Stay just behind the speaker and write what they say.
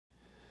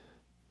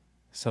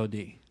So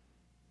D,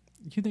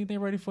 you think they're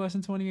ready for us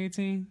in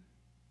 2018?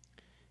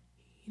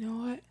 You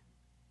know what?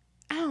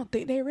 I don't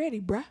think they're ready,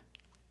 bruh.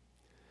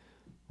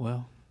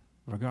 Well,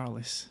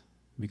 regardless,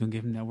 we gonna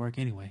give them that work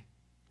anyway.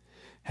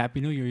 Happy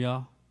New Year,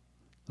 y'all.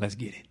 Let's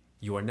get it.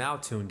 You are now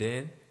tuned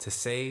in to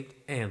Saved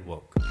and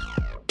Woke.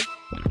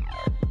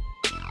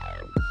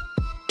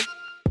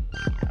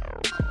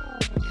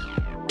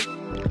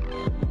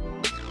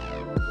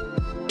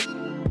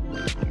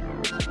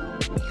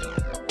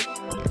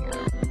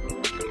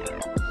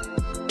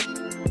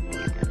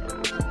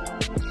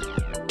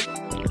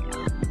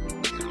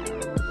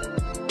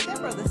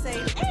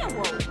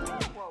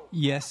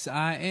 Yes,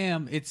 I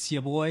am. It's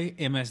your boy,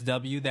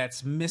 MSW.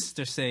 That's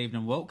Mr. Saved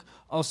and Woke,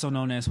 also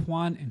known as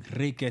Juan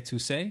Enrique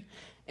Tuse.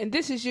 And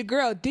this is your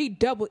girl,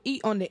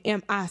 D-double-E on the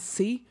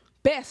MIC,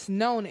 best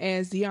known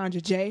as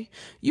DeAndre J.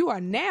 You are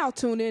now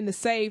tuned in to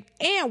Saved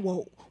and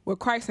Woke, where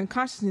Christ and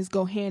consciousness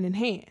go hand in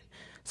hand.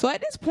 So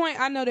at this point,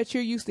 I know that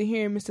you're used to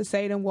hearing Mr.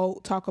 Saved and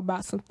Woke talk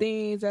about some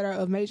things that are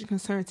of major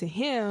concern to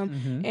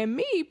him, and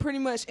me pretty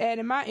much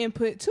adding my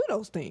input to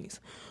those things.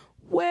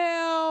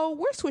 Well,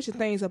 we're switching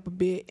things up a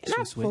bit, and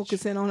I'm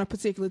focusing on a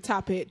particular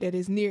topic that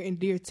is near and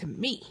dear to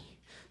me.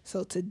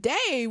 So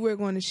today, we're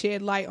going to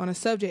shed light on a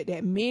subject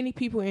that many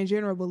people in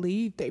general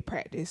believe they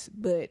practice,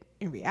 but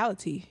in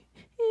reality,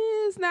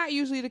 is not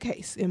usually the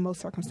case in most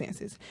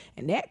circumstances.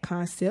 And that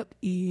concept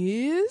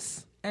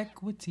is...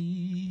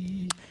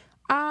 equity.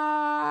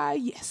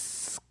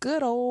 Yes.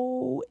 Good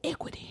old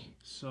equity.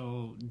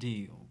 So,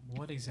 D,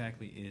 what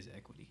exactly is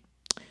equity?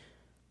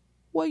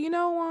 Well, you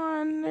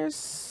know,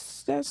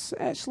 that's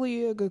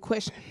actually a good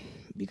question,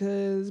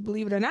 because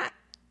believe it or not,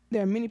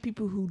 there are many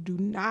people who do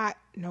not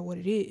know what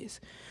it is.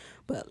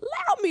 But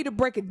allow me to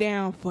break it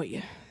down for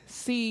you.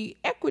 See,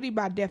 equity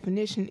by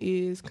definition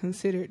is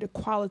considered the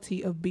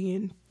quality of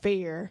being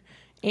fair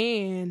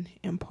and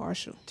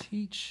impartial.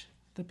 Teach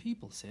the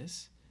people,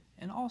 sis.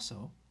 And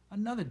also,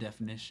 another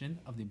definition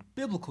of the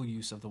biblical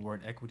use of the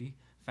word equity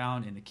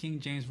found in the King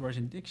James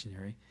Version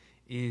Dictionary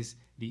is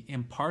the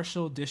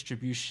impartial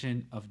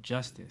distribution of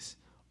justice,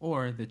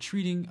 or the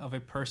treating of a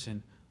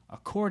person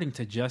according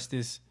to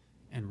justice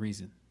and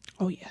reason.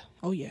 Oh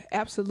yeah,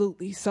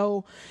 absolutely.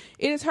 So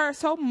it is heard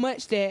so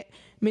much that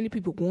many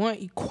people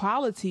want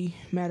equality.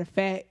 Matter of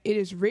fact, it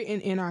is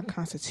written in our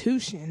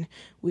Constitution,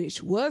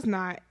 which was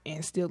not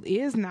and still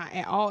is not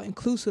at all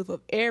inclusive of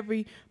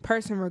every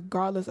person,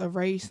 regardless of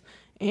race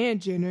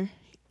and gender.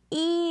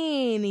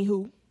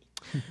 Anywho,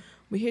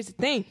 but here's the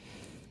thing.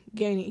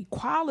 Gaining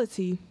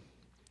equality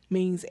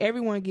means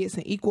everyone gets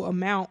an equal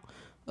amount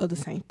of the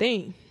same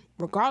thing,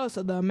 regardless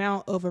of the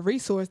amount of a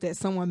resource that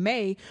someone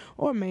may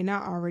or may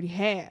not already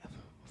have.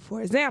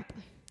 For example,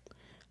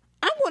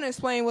 I'm going to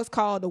explain what's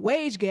called the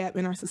wage gap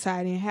in our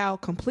society and how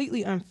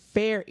completely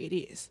unfair it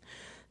is.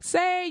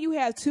 Say you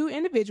have two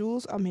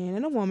individuals, a man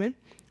and a woman,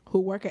 who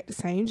work at the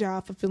same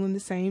job, fulfilling the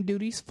same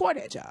duties for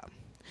that job.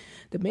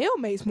 The male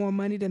makes more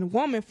money than the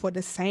woman for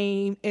the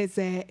same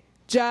exact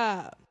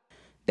job.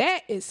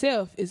 That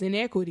itself is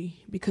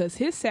inequity because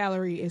his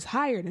salary is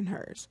higher than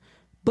hers.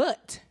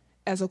 But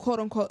as a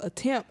quote-unquote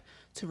attempt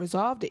to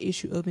resolve the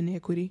issue of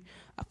inequity,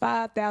 a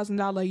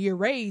 $5,000 a year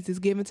raise is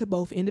given to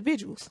both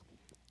individuals.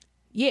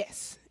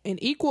 Yes, an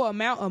equal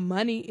amount of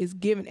money is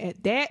given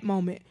at that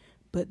moment,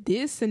 but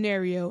this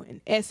scenario,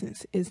 in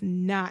essence, is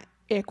not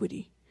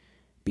equity.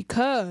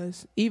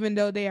 Because even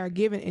though they are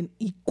given an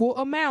equal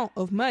amount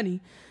of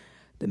money,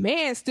 the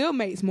man still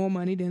makes more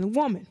money than the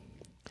woman.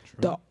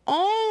 The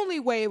only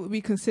way it would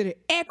be considered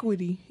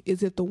equity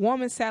is if the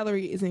woman's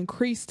salary is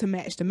increased to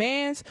match the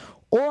man's,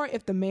 or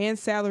if the man's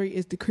salary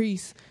is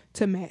decreased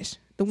to match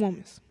the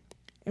woman's.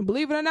 And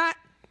believe it or not,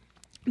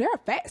 there are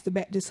facts to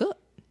back this up.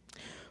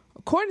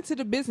 According to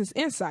the Business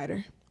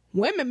Insider,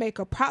 women make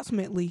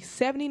approximately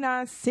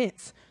 79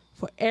 cents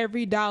for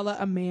every dollar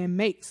a man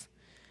makes.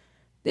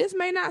 This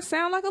may not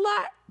sound like a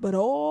lot, but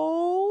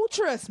oh,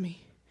 trust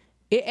me,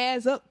 it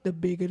adds up the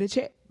bigger the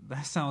check.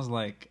 That sounds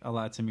like a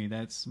lot to me.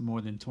 That's more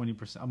than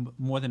 20%,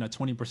 more than a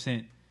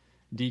 20%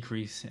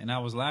 decrease. And I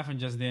was laughing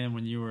just then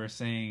when you were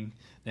saying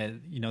that,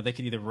 you know, they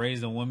could either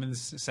raise the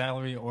woman's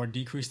salary or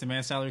decrease the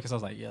man's salary, because I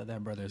was like, yeah,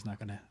 that brother is not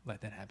going to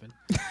let that happen.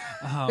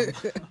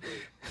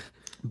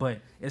 But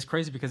it's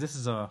crazy because this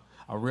is a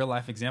real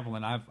life example,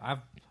 and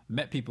I've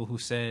met people who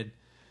said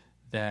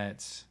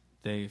that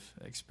they've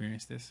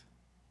experienced this.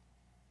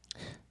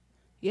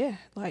 Yeah,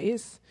 like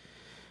it's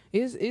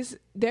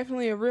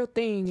definitely a real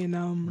thing,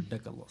 and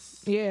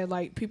ridiculous. Yeah,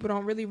 like people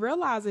don't really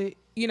realize it,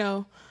 you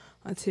know,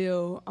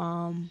 until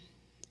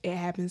it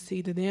happens to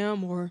either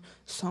them or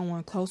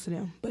someone close to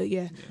them. But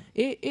yeah.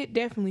 It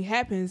definitely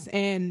happens.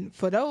 And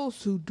for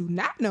those who do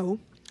not know,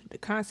 the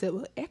concept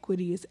of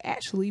equity is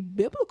actually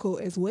biblical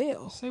as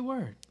well. Say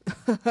word.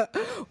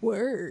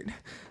 Word.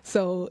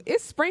 So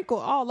it's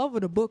sprinkled all over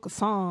the book of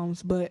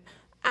Psalms, but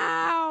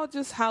I'll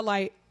just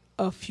highlight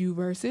a few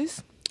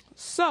verses.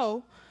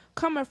 So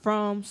coming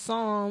from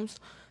Psalms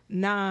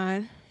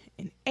 9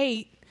 and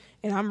 8,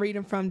 and I'm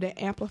reading from the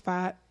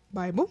Amplified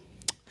Bible.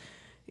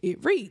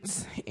 It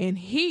reads, and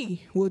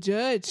he will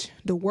judge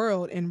the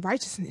world in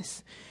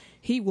righteousness.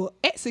 He will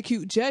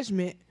execute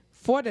judgment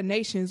for the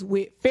nations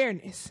with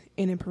fairness.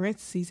 And in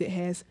parentheses, it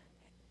has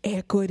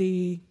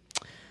equity.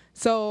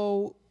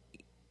 So,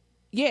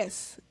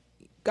 yes,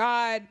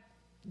 God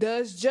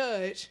does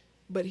judge,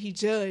 but he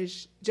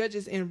judges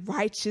in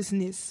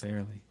righteousness.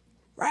 Fairly.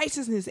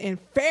 Righteousness and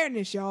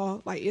fairness,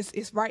 y'all. Like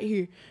it's right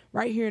here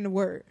in the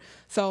word.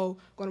 So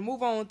I'm gonna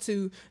move on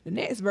to the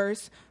next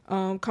verse,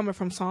 coming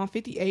from Psalm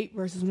 58,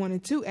 verses 1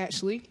 and 2.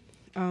 Actually,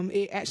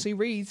 it actually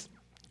reads,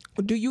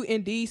 "Do you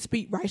indeed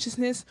speak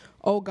righteousness,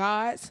 O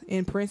gods,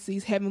 in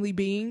parentheses, heavenly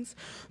beings?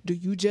 Do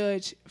you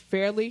judge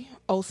fairly,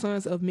 O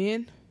sons of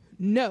men?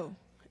 No.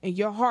 In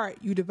your heart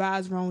you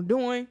devise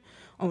wrongdoing.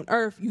 On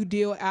earth you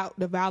deal out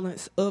the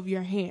violence of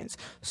your hands."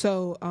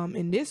 So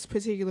in this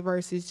particular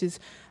verse, it's just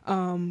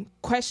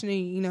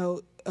questioning,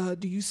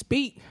 do you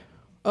speak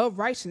of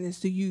righteousness?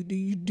 Do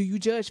you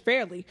judge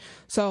fairly?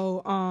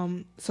 So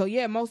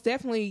yeah, most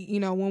definitely,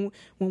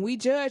 when we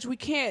judge, we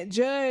can't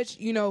judge,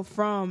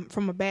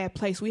 from a bad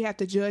place. We have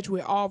to judge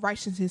with all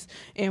righteousness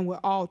and with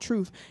all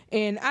truth.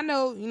 And I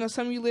know,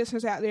 some of you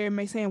listeners out there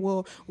may saying,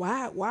 well,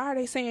 why are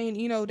they saying,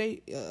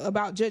 they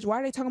about judge?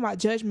 Why are they talking about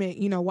judgment?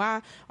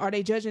 Why are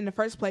they judging in the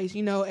first place?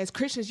 As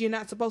Christians, you're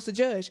not supposed to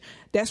judge.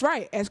 That's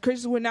right. As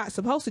Christians, we're not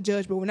supposed to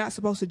judge, but we're not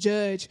supposed to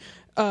judge,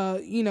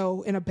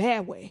 in a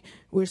bad way.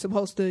 We're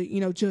supposed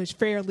to, judge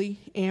fairly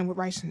and with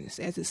righteousness,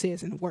 as it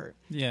says in the word.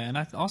 Yeah, and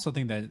I also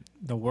think that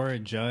the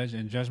word judge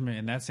and judgment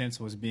in that sense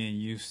was being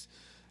used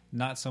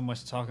not so much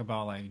to talk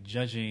about like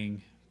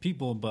judging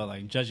people, but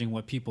like judging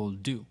what people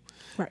do.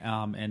 Right.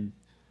 And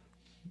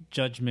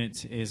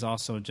judgment is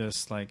also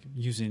just like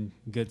using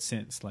good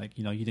sense. Like,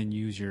 you didn't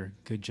use your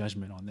good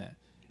judgment on that.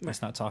 Right.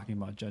 It's not talking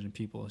about judging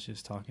people. It's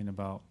just talking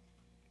about,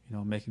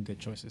 making good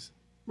choices.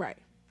 Right.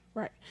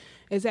 Right.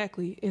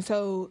 Exactly. And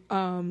so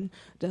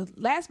the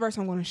last verse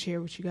I'm going to share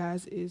with you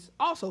guys is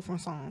also from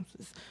Psalms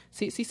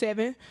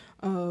 67,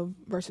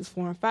 verses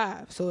 4 and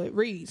 5. So it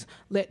reads,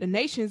 "Let the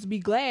nations be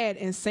glad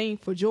and sing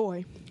for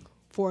joy,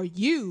 for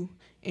you,"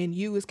 and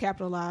you is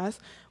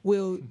capitalized,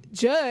 "will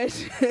judge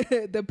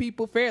the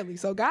people fairly."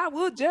 So God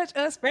will judge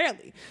us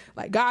fairly.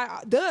 Like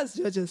God does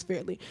judge us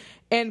fairly.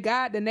 "And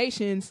guide the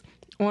nations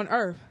on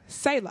earth.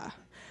 Selah.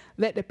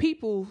 Let the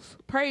peoples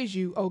praise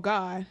you, O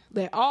God.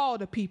 Let all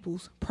the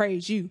peoples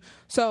praise you."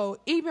 So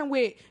even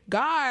with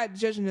God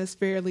judging us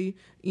fairly,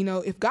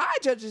 if God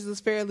judges us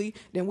fairly,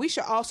 then we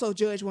should also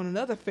judge one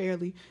another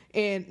fairly.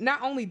 And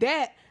not only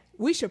that,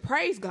 we should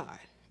praise God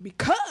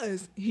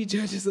because he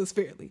judges us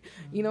fairly.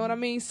 You know what I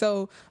mean?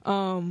 So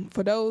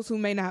for those who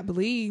may not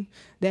believe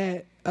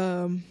that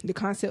the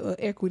concept of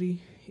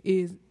equity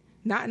is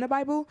not in the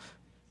Bible,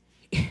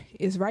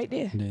 it's right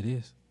there. It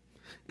is.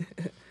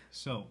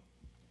 So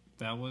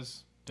that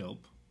was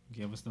dope.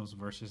 Give us those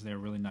verses. They're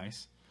really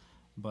nice.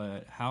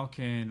 But how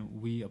can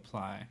we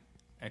apply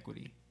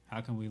equity?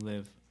 How can we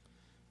live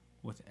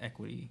with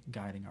equity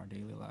guiding our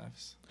daily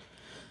lives?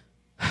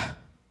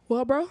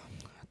 Well, bro,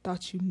 I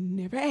thought you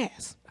never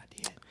asked. I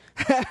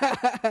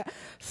did.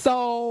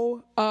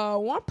 So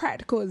one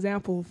practical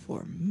example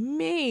for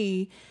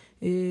me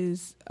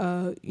is,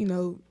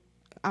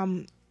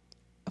 I'm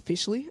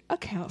officially a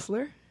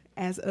counselor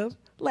as of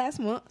last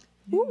month.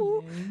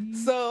 Woo.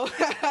 So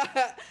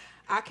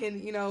I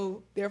can,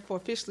 therefore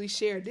officially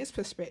share this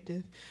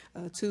perspective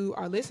to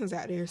our listeners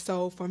out there.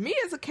 So for me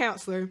as a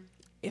counselor,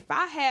 if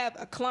I have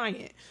a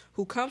client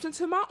who comes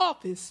into my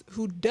office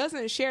who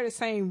doesn't share the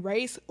same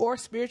race or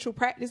spiritual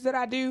practice that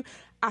I do,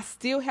 I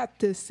still have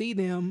to see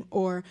them,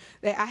 or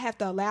that I have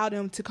to allow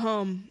them to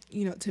come,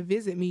 to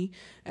visit me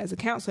as a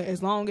counselor,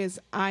 as long as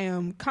I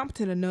am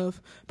competent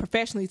enough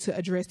professionally to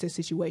address their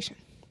situation.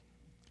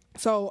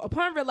 So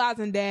upon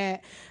realizing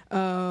that,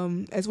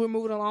 as we're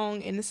moving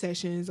along in the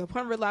sessions,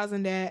 upon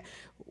realizing that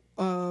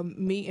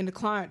me and the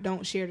client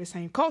don't share the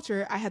same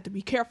culture, I have to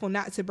be careful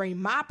not to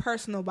bring my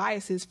personal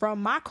biases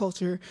from my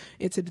culture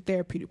into the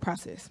therapeutic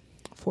process.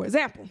 For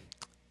example,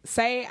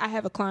 say I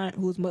have a client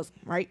who is Muslim,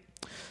 right?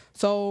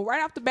 So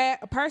right off the bat,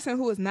 a person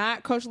who is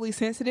not culturally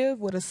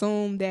sensitive would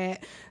assume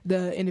that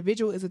the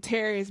individual is a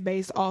terrorist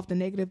based off the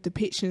negative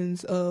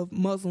depictions of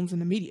Muslims in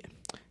the media.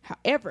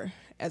 However,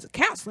 as a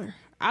counselor,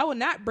 I will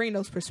not bring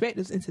those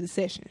perspectives into the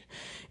session.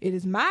 It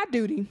is my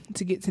duty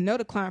to get to know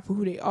the client for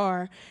who they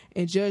are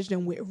and judge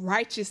them with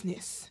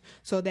righteousness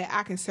so that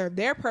I can serve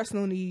their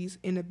personal needs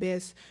in the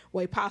best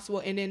way possible.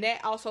 And then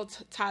that also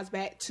ties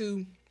back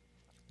to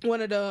one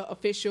of the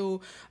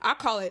official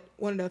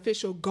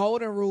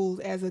golden rules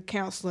as a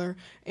counselor,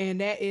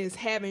 and that is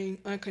having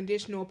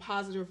unconditional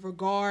positive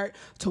regard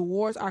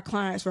towards our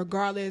clients,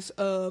 regardless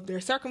of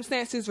their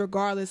circumstances,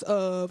 regardless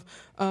of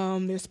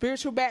their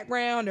spiritual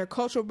background, their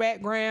cultural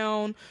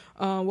background,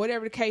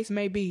 whatever the case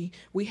may be.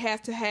 We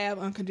have to have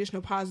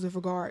unconditional positive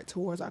regard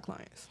towards our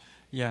clients.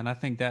 Yeah, and I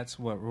think that's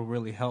what will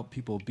really help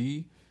people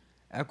be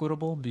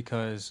equitable,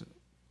 because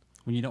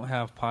when you don't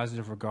have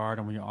positive regard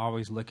and when you're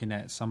always looking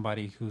at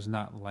somebody who's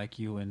not like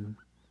you in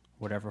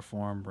whatever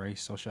form,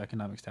 race,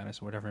 socioeconomic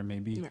status, whatever it may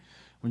be,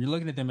 when you're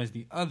looking at them as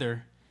the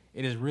other,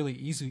 it is really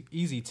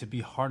easy to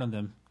be hard on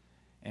them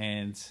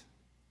and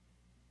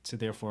to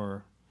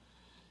therefore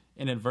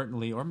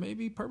inadvertently or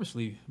maybe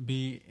purposely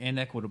be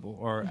inequitable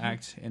or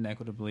act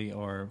inequitably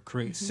or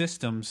create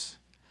systems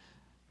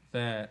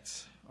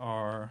that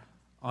are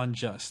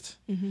unjust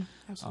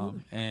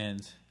Absolutely.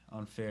 and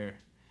unfair.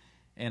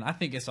 And I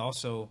think it's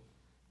also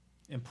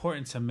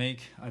important to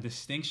make a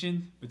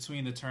distinction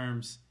between the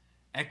terms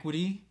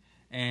equity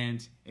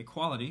and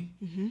equality,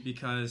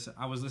 because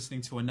I was listening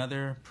to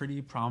another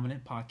pretty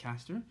prominent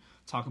podcaster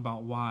talk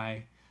about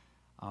why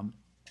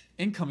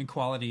income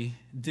equality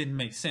didn't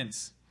make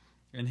sense.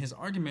 And his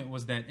argument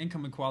was that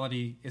income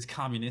equality is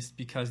communist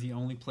because the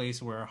only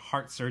place where a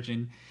heart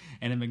surgeon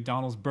and a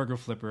McDonald's burger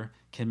flipper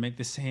can make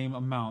the same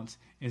amount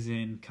is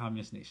in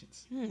communist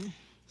nations.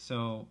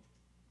 So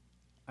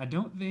I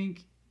don't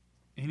think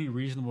any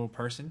reasonable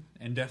person,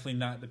 and definitely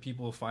not the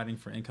people fighting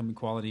for income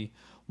equality,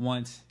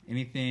 want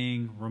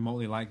anything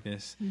remotely like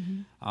this.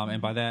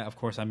 And by that, of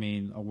course, I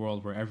mean a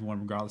world where everyone,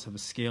 regardless of the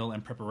skill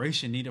and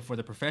preparation needed for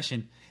the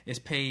profession, is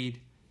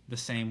paid the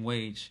same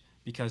wage,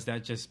 because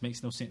that just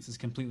makes no sense. It's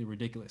completely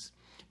ridiculous.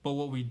 But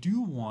what we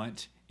do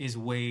want is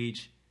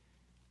wage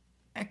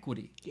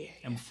equity.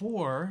 And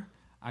before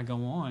I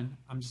go on,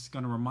 I'm just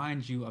going to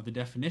remind you of the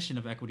definition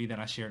of equity that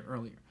I shared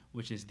earlier,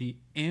 which is the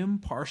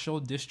impartial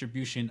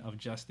distribution of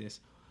justice,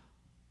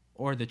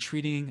 or the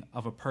treating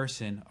of a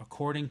person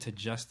according to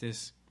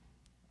justice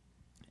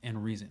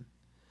and reason.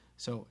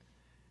 So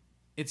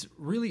it's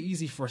really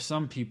easy for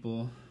some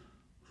people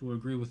who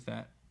agree with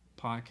that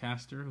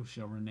podcaster, who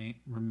shall remain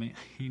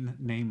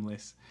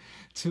nameless,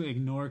 to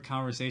ignore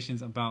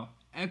conversations about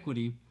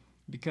equity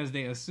because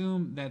they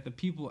assume that the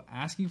people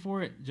asking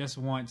for it just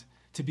want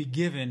to be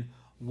given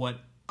what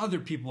other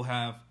people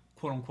have,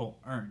 quote unquote,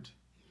 earned.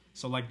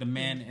 So like the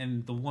man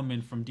and the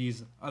woman from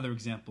Dee's other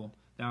example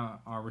that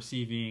are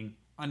receiving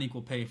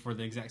unequal pay for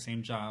the exact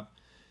same job,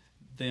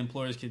 the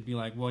employers could be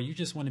like, well, you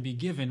just want to be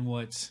given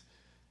what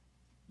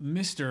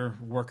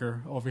Mr.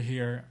 Worker over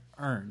here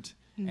earned.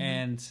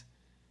 And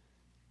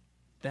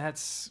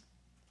that's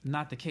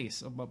not the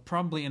case. But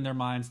probably in their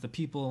minds, the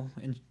people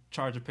in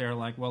charge of pay are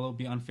like, well, it would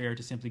be unfair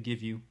to simply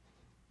give you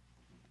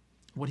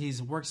what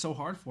he's worked so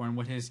hard for and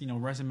what his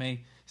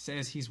resume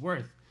says he's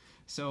worth.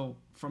 So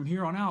from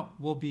here on out,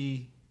 we'll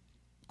be,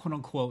 quote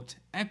unquote,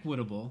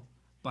 equitable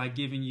by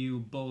giving you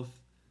both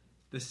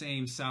the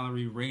same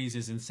salary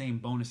raises and same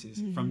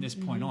bonuses from this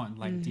point on,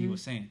 like Dee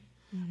was saying.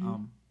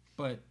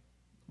 But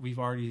we've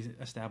already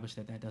established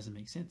that that doesn't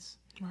make sense.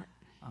 Right.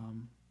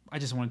 I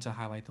just wanted to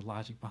highlight the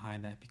logic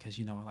behind that because,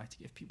 I like to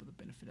give people the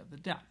benefit of the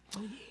doubt.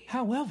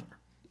 However,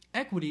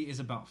 equity is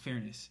about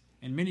fairness,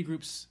 and many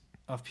groups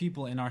of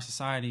people in our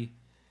society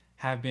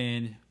have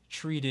been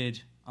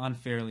treated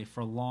unfairly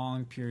for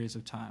long periods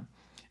of time.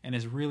 And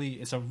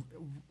it's a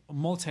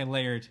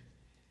multi-layered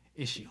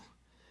issue.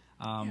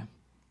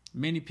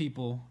 Many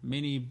people,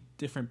 many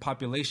different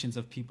populations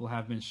of people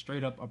have been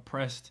straight up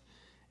oppressed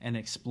and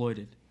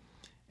exploited.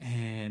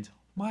 And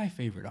my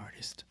favorite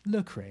artist,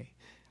 Lecrae,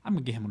 I'm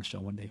going to get him on the show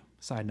one day.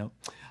 Side note.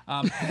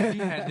 He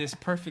had this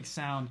perfect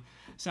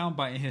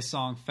soundbite in his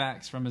song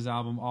Facts from his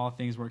album All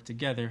Things Work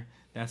Together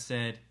that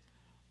said,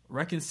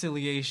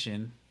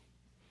 reconciliation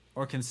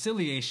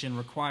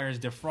requires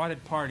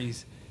defrauded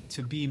parties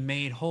to be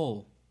made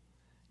whole,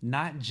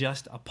 not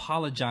just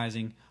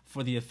apologizing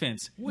for the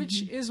offense,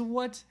 which is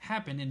what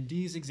happened in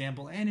Dee's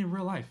example and in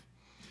real life.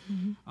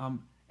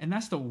 And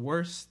that's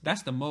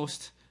the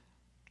most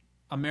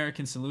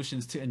American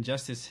solutions to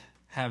injustice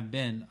have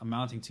been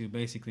amounting to,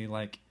 basically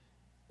like,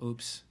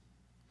 oops,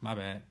 my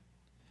bad.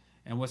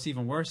 And what's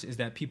even worse is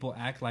that people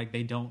act like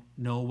they don't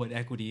know what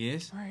equity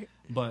is, Right.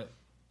 but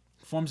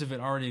forms of it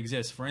already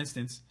exist. For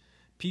instance,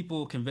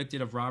 people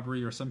convicted of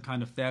robbery or some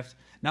kind of theft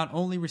not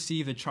only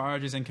receive the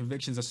charges and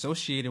convictions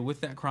associated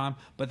with that crime,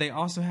 but they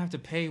also have to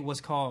pay what's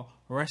called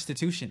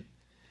restitution.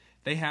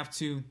 They have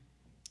to,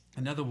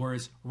 in other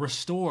words,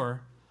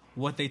 restore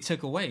what they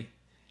took away.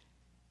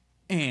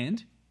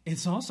 And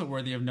it's also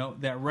worthy of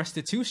note that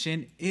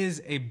restitution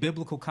is a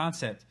biblical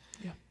concept.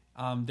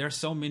 There's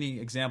so many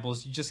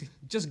examples. You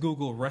just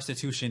Google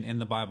restitution in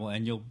the Bible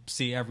and you'll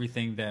see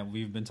everything that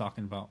we've been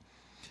talking about.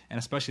 And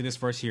especially this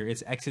verse here.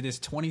 It's Exodus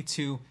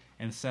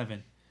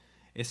 22:7.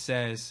 It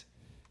says,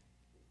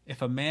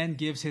 if a man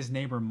gives his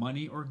neighbor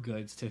money or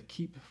goods to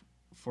keep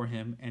for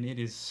him, and it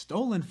is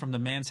stolen from the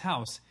man's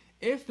house,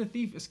 if the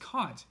thief is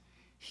caught,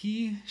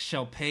 he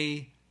shall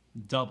pay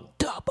double.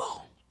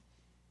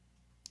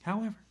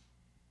 However,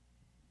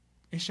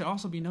 it should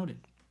also be noted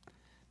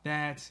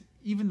that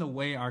even the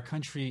way our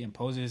country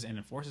imposes and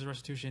enforces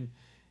restitution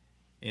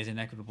is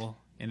inequitable,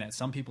 in that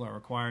some people are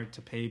required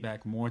to pay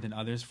back more than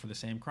others for the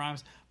same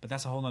crimes, but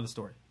that's a whole other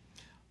story.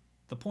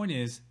 The point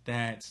is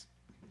that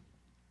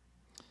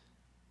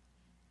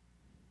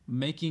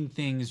making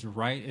things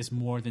right is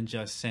more than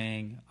just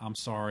saying, I'm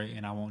sorry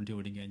and I won't do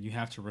it again. You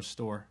have to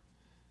restore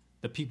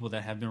the people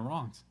that have been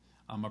wronged.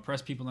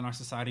 Oppressed people in our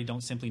society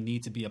don't simply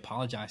need to be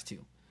apologized to.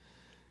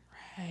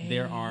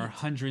 There are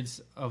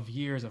hundreds of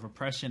years of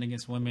oppression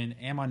against women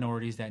and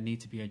minorities that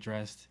need to be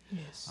addressed.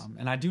 Yes.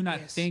 And I do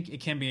not think it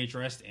can be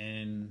addressed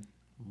in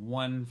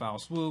one foul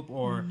swoop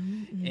or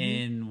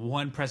in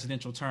one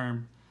presidential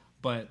term,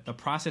 but the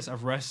process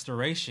of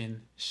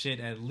restoration should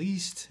at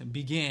least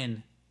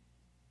begin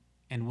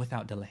and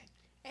without delay.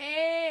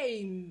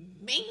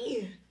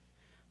 Amen.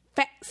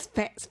 Facts,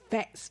 facts,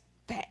 facts,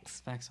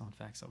 facts. Facts on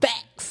facts.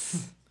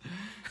 Facts.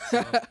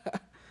 So,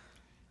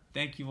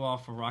 thank you all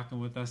for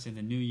rocking with us in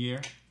the new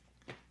year.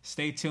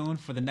 Stay tuned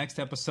for the next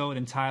episode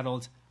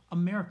entitled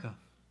America,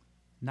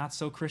 Not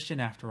So Christian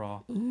After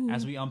All,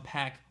 as we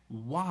unpack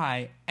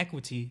why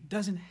equity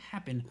doesn't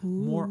happen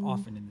more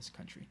often in this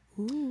country.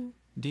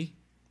 D,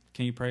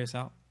 can you pray us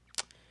out?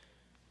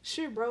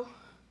 Sure, bro.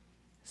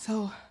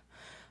 So,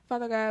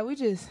 Father God, we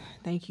just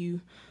thank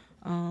you.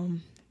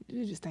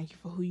 We just thank you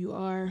for who you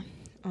are.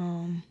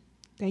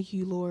 Thank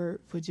you, Lord,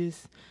 for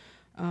just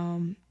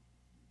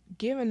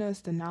giving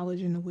us the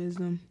knowledge and the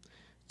wisdom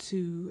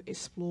to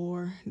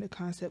explore the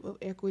concept of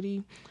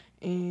equity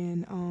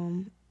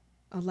and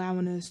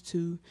allowing us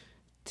to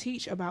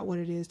teach about what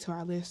it is to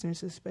our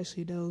listeners,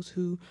 especially those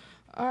who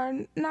are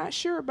not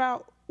sure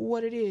about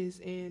what it is.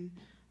 And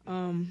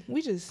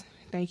we just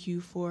thank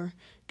you for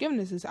giving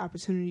us this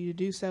opportunity to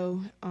do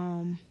so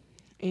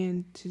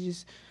and to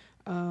just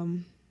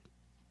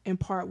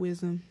impart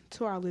wisdom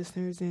to our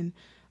listeners. And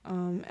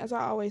as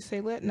I always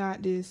say, let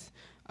not this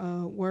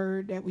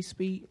word that we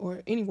speak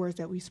or any words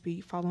that we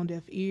speak fall on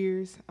deaf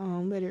ears.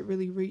 Let it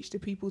really reach the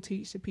people,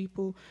 teach the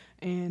people,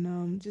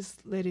 and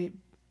just let it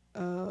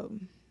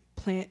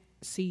plant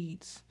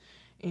seeds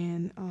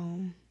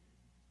and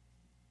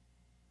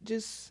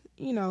just,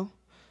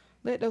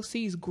 let those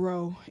seeds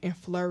grow and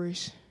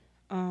flourish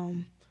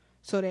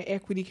so that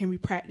equity can be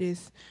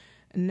practiced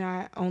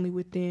not only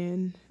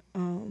within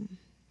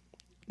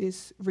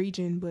this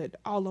region but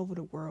all over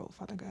the world,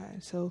 Father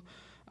God. So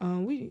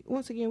we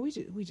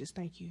just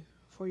thank you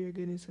for your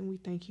goodness, and we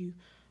thank you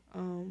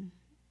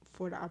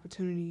for the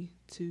opportunity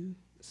to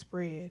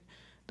spread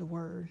the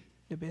word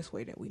the best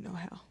way that we know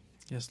how.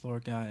 Yes,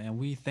 Lord God, and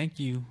we thank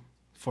you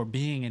for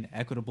being an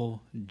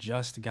equitable,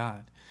 just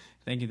God.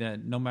 Thank you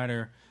that no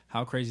matter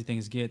how crazy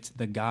things get,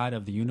 the God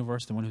of the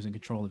universe, the one who's in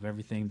control of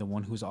everything, the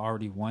one who's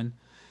already won,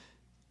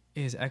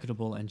 is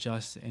equitable and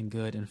just and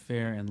good and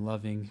fair and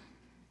loving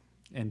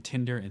and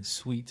tender and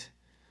sweet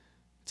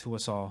to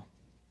us all.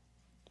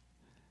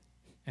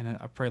 And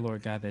I pray,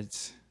 Lord God,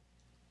 that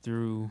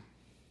through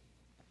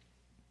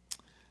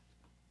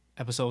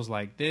episodes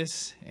like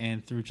this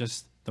and through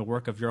just the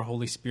work of your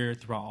Holy Spirit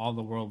throughout all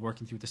the world,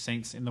 working through the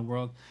saints in the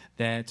world,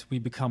 that we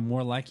become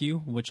more like you,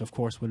 which of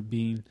course would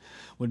mean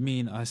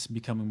us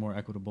becoming more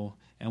equitable.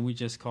 And we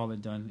just call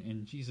it done.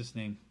 In Jesus'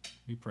 name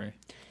we pray.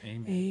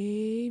 Amen.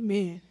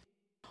 Amen.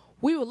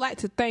 We would like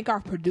to thank our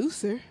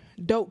producer,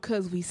 Dope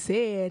Cuz We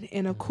Said,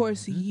 and of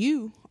course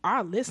you,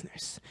 our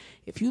listeners.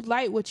 If you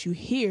like what you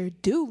hear,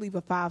 do leave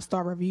a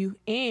 5-star review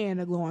and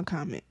a glowing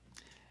comment.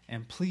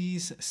 And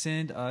please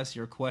send us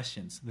your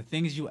questions. The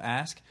things you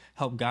ask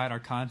help guide our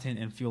content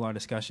and fuel our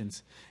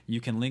discussions. You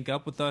can link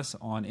up with us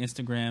on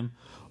Instagram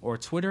or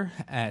Twitter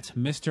at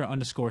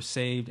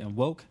Mr_saved and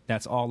woke.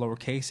 That's all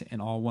lowercase and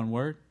all one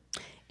word.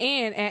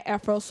 And at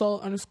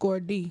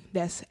AfroSoul_D.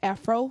 That's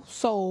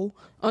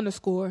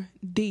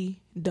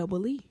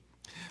AfroSoul_D.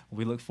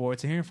 We look forward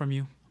to hearing from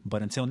you.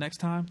 But until next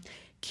time,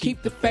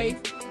 keep the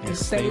faith and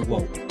stay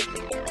woke.